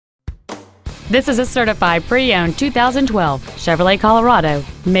This is a certified pre-owned 2012 Chevrolet Colorado,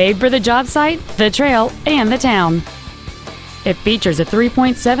 made for the job site, the trail, and the town. It features a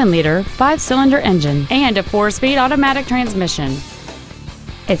 3.7-liter, 5-cylinder engine and a 4-speed automatic transmission.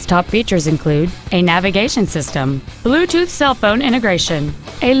 Its top features include a navigation system, Bluetooth cell phone integration,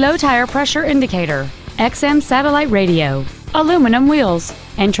 a low tire pressure indicator, XM satellite radio, aluminum wheels,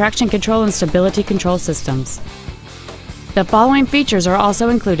 and traction control and stability control systems. The following features are also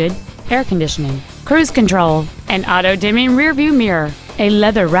included: air conditioning, cruise control, an auto-dimming rearview mirror, a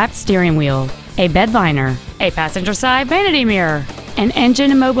leather-wrapped steering wheel, a bed liner, a passenger side vanity mirror, an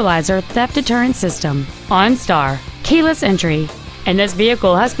engine immobilizer theft deterrent system, OnStar, keyless entry, and this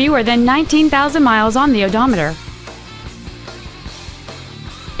vehicle has fewer than 19,000 miles on the odometer.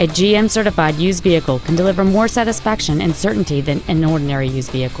 A GM-certified used vehicle can deliver more satisfaction and certainty than an ordinary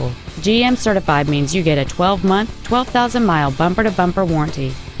used vehicle. GM-certified means you get a 12-month, 12,000-mile bumper-to-bumper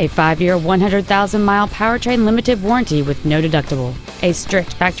warranty, a 5-year, 100,000-mile powertrain limited warranty with no deductible, a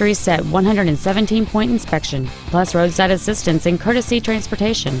strict factory-set 117-point inspection, plus roadside assistance and courtesy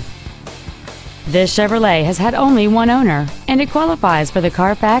transportation. This Chevrolet has had only one owner, and it qualifies for the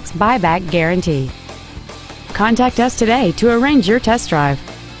Carfax buyback guarantee. Contact us today to arrange your test drive.